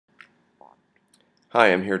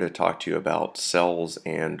Hi, I'm here to talk to you about cells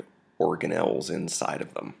and organelles inside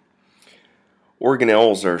of them.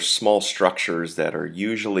 Organelles are small structures that are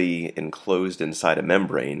usually enclosed inside a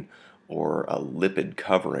membrane or a lipid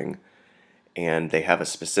covering, and they have a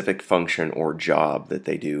specific function or job that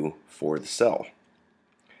they do for the cell.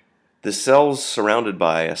 The cell's surrounded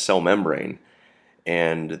by a cell membrane,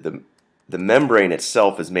 and the membrane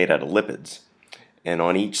itself is made out of lipids. And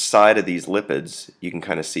on each side of these lipids, you can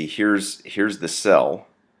kind of see here's the cell.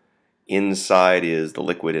 Inside is the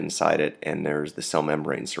liquid inside it, and there's the cell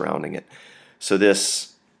membrane surrounding it. So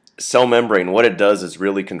this cell membrane, what it does is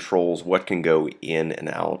really controls what can go in and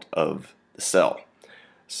out of the cell.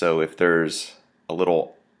 So if there's a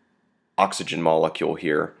little oxygen molecule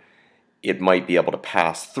here, it might be able to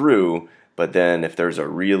pass through, but then if there's a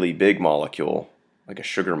really big molecule, like a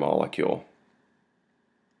sugar molecule,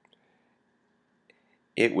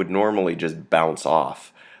 it would normally just bounce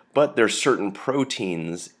off. But there's certain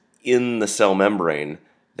proteins in the cell membrane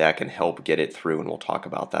that can help get it through, and we'll talk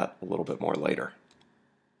about that a little bit more later.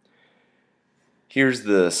 Here's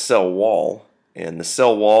the cell wall, and the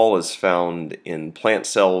cell wall is found in plant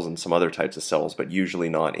cells and some other types of cells, but usually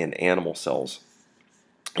not in animal cells.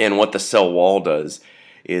 And what the cell wall does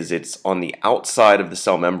is it's on the outside of the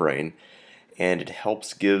cell membrane, and it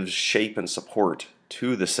helps give shape and support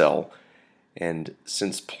to the cell. And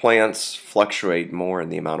since plants fluctuate more in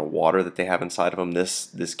the amount of water that they have inside of them,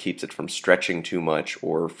 this keeps it from stretching too much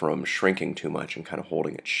or from shrinking too much and kind of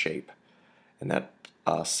holding its shape. And that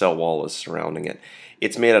cell wall is surrounding it.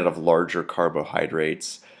 It's made out of larger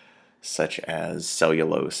carbohydrates such as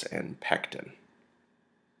cellulose and pectin.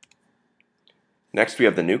 Next we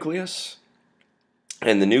have the nucleus.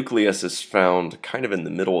 And the nucleus is found kind of in the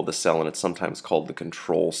middle of the cell, and it's sometimes called the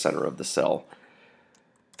control center of the cell.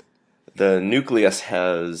 The nucleus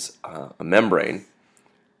has a membrane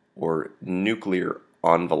or nuclear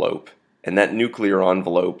envelope, and that nuclear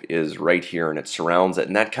envelope is right here and it surrounds it,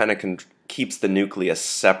 and that kind of keeps the nucleus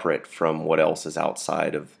separate from what else is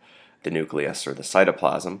outside of the nucleus or the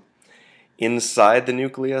cytoplasm. Inside the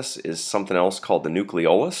nucleus is something else called the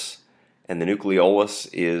nucleolus, and the nucleolus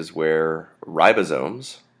is where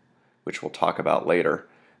ribosomes, which we'll talk about later,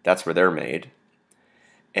 that's where they're made.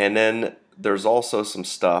 And then there's also some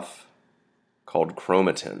stuff called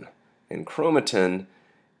chromatin, and chromatin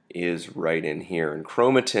is right in here, and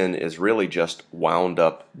chromatin is really just wound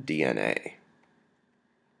up DNA,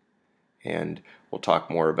 and we'll talk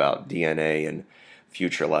more about DNA in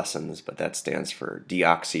future lessons, but that stands for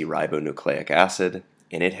deoxyribonucleic acid,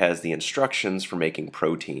 and it has the instructions for making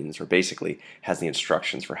proteins, or basically has the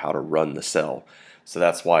instructions for how to run the cell. So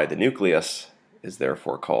that's why the nucleus is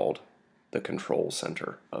therefore called the control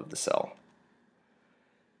center of the cell.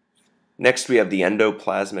 Next we have the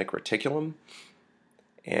endoplasmic reticulum,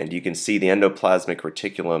 and you can see the endoplasmic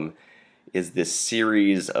reticulum is this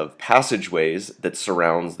series of passageways that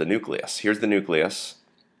surrounds the nucleus. Here's the nucleus,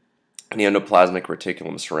 and the endoplasmic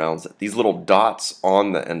reticulum surrounds it. These little dots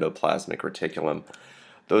on the endoplasmic reticulum,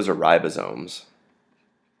 those are ribosomes.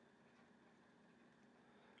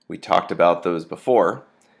 We talked about those before,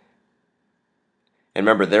 and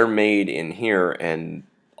remember they're made in here, and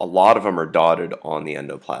a lot of them are dotted on the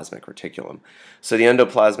endoplasmic reticulum. So the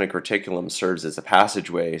endoplasmic reticulum serves as a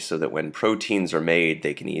passageway so that when proteins are made,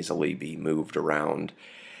 they can easily be moved around.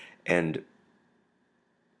 And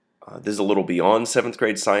this is a little beyond 7th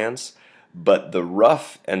grade science, but the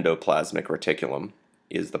rough endoplasmic reticulum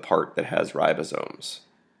is the part that has ribosomes.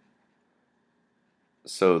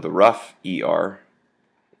 So the rough ER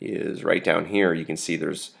is right down here. You can see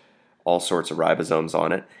there's all sorts of ribosomes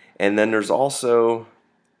on it. And then there's also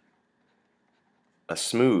a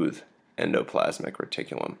smooth endoplasmic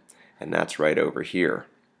reticulum, and that's right over here.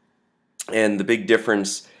 And the big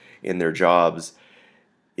difference in their jobs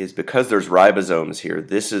is because there's ribosomes here,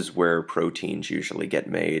 this is where proteins usually get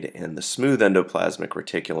made, and the smooth endoplasmic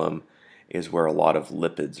reticulum is where a lot of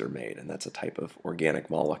lipids are made, and that's a type of organic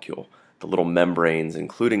molecule. The little membranes,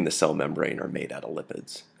 including the cell membrane, are made out of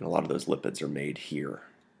lipids, and a lot of those lipids are made here.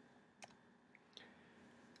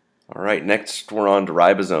 Alright, next we're on to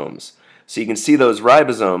ribosomes. So you can see those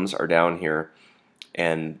ribosomes are down here,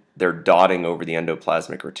 and they're dotting over the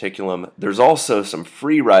endoplasmic reticulum. There's also some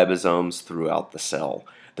free ribosomes throughout the cell.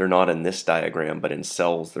 They're not in this diagram, but in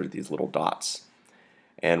cells they're these little dots.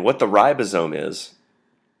 And what the ribosome is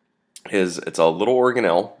it's a little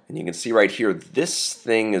organelle, and you can see right here this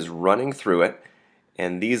thing is running through it,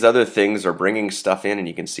 and these other things are bringing stuff in, and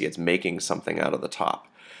you can see it's making something out of the top.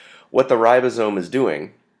 What the ribosome is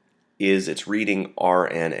doing is it's reading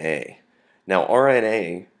RNA. Now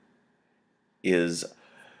RNA is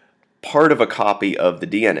part of a copy of the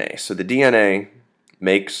DNA. So the DNA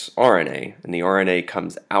makes RNA, and the RNA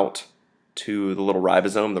comes out to the little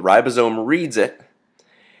ribosome. The ribosome reads it,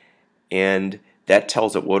 and that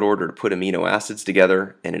tells it what order to put amino acids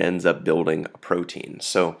together, and it ends up building a protein.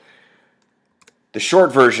 So the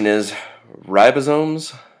short version is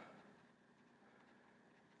ribosomes,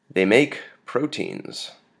 they make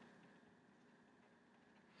proteins.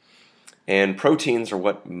 And proteins are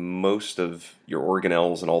what most of your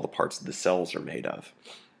organelles and all the parts of the cells are made of.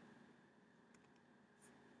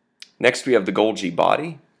 Next we have the Golgi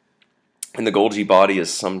Body. And the Golgi Body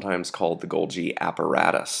is sometimes called the Golgi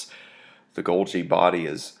apparatus. The Golgi Body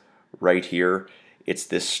is right here. It's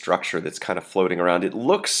this structure that's kind of floating around. It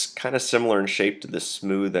looks kind of similar in shape to the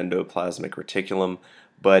smooth endoplasmic reticulum,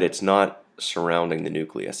 but it's not surrounding the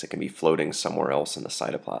nucleus. It can be floating somewhere else in the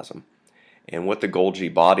cytoplasm. And what the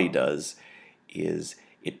Golgi Body does is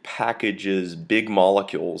it packages big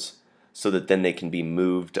molecules so that then they can be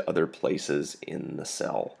moved to other places in the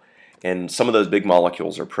cell. And some of those big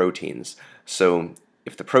molecules are proteins. So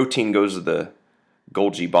if the protein goes to the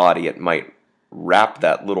Golgi Body, it might wrap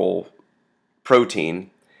that little protein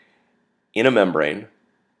in a membrane,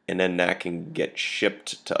 and then that can get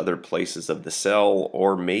shipped to other places of the cell,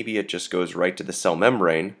 or maybe it just goes right to the cell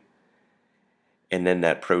membrane, and then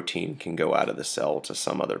that protein can go out of the cell to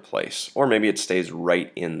some other place. Or maybe it stays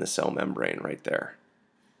right in the cell membrane right there.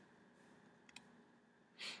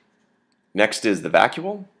 Next is the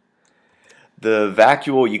vacuole. The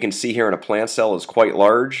vacuole you can see here in a plant cell is quite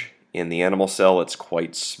large. In the animal cell it's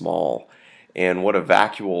quite small. And what a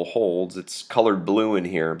vacuole holds, it's colored blue in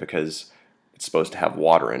here because it's supposed to have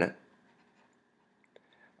water in it.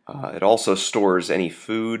 It also stores any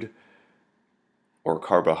food or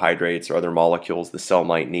carbohydrates or other molecules the cell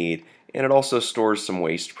might need, and it also stores some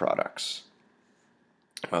waste products.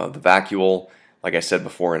 The vacuole, like I said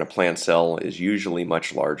before, in a plant cell is usually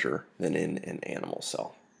much larger than in an animal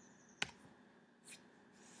cell.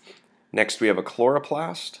 Next we have a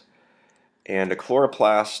chloroplast, and a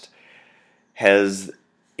chloroplast has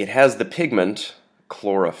the pigment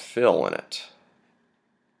chlorophyll in it.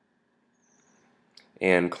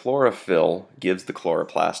 And chlorophyll gives the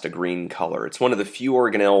chloroplast a green color. It's one of the few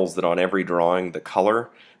organelles that on every drawing the color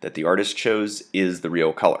that the artist chose is the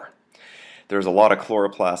real color. There's a lot of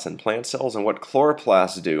chloroplasts in plant cells, and what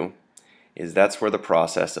chloroplasts do is that's where the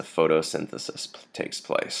process of photosynthesis takes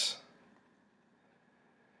place.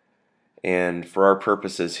 And for our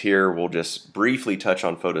purposes here, we'll just briefly touch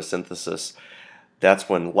on photosynthesis. That's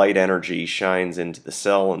when light energy shines into the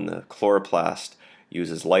cell, and the chloroplast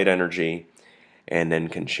uses light energy and then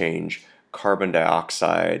can change carbon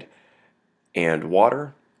dioxide and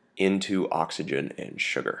water into oxygen and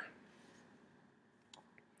sugar.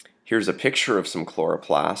 Here's a picture of some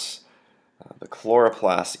chloroplasts. The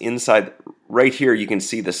chloroplasts inside, right here you can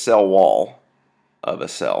see the cell wall of a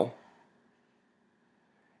cell.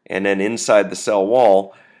 And then inside the cell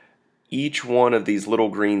wall, each one of these little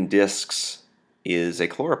green discs is a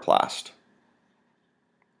chloroplast.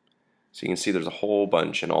 So you can see there's a whole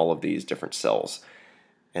bunch in all of these different cells.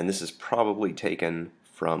 And this is probably taken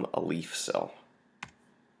from a leaf cell.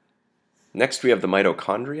 Next we have the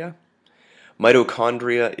mitochondria.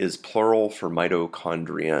 Mitochondria is plural for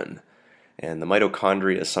mitochondrion. And the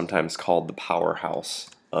mitochondria is sometimes called the powerhouse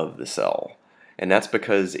of the cell. And that's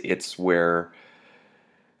because it's where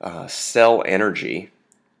cell energy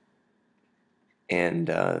and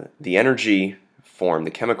the energy form,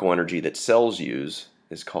 the chemical energy that cells use,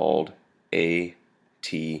 is called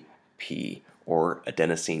ATP, or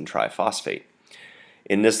adenosine triphosphate.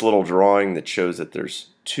 In this little drawing that shows that there's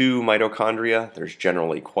 2 mitochondria, there's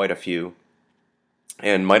generally quite a few,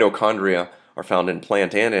 and mitochondria are found in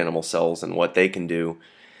plant and animal cells, and what they can do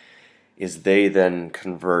is they then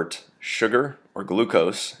convert sugar or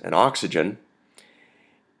glucose and oxygen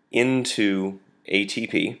into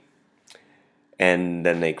ATP, and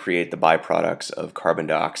then they create the byproducts of carbon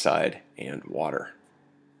dioxide and water.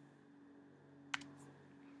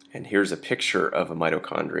 And here's a picture of a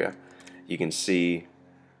mitochondria. You can see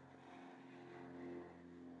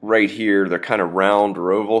right here they're kind of round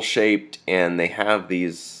or oval shaped, and they have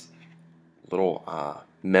these little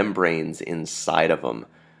membranes inside of them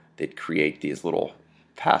that create these little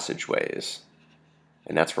passageways.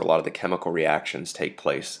 And that's where a lot of the chemical reactions take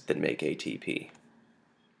place that make ATP.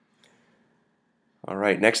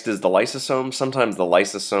 Alright, next is the lysosome. Sometimes the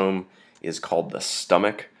lysosome is called the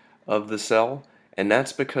stomach of the cell, and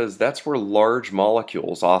that's because that's where large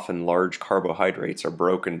molecules, often large carbohydrates, are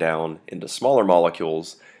broken down into smaller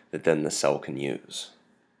molecules that then the cell can use.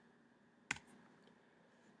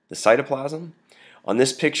 The cytoplasm. On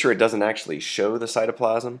this picture it doesn't actually show the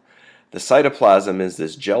cytoplasm. The cytoplasm is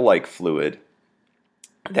this gel-like fluid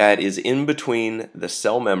that is in between the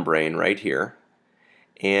cell membrane right here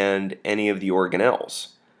and any of the organelles.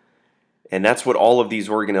 And that's what all of these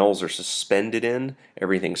organelles are suspended in.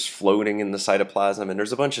 Everything's floating in the cytoplasm, and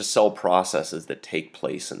there's a bunch of cell processes that take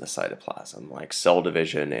place in the cytoplasm, like cell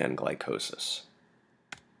division and glycosis.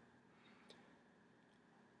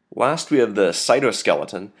 Last, we have the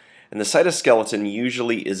cytoskeleton, and the cytoskeleton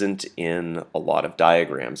usually isn't in a lot of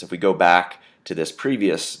diagrams. If we go back to this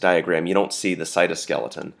previous diagram, you don't see the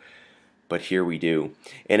cytoskeleton, but here we do.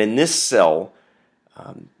 And in this cell,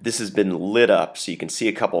 this has been lit up so you can see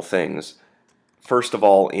a couple things. First of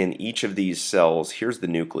all, in each of these cells, here's the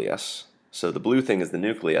nucleus. So the blue thing is the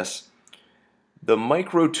nucleus. The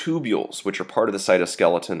microtubules, which are part of the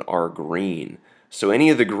cytoskeleton, are green. So any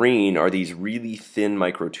of the green are these really thin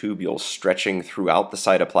microtubules stretching throughout the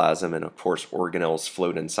cytoplasm, and of course organelles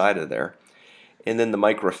float inside of there. And then the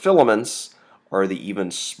microfilaments are the even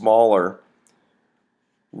smaller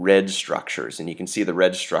red structures, and you can see the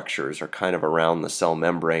red structures are kind of around the cell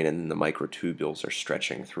membrane, and the microtubules are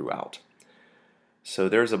stretching throughout. So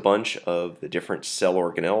there's a bunch of the different cell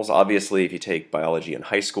organelles. Obviously, if you take biology in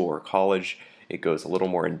high school or college, it goes a little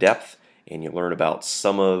more in depth, and you learn about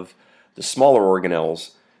some of the smaller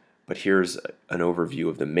organelles, but here's an overview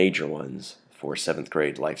of the major ones for 7th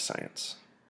grade life science.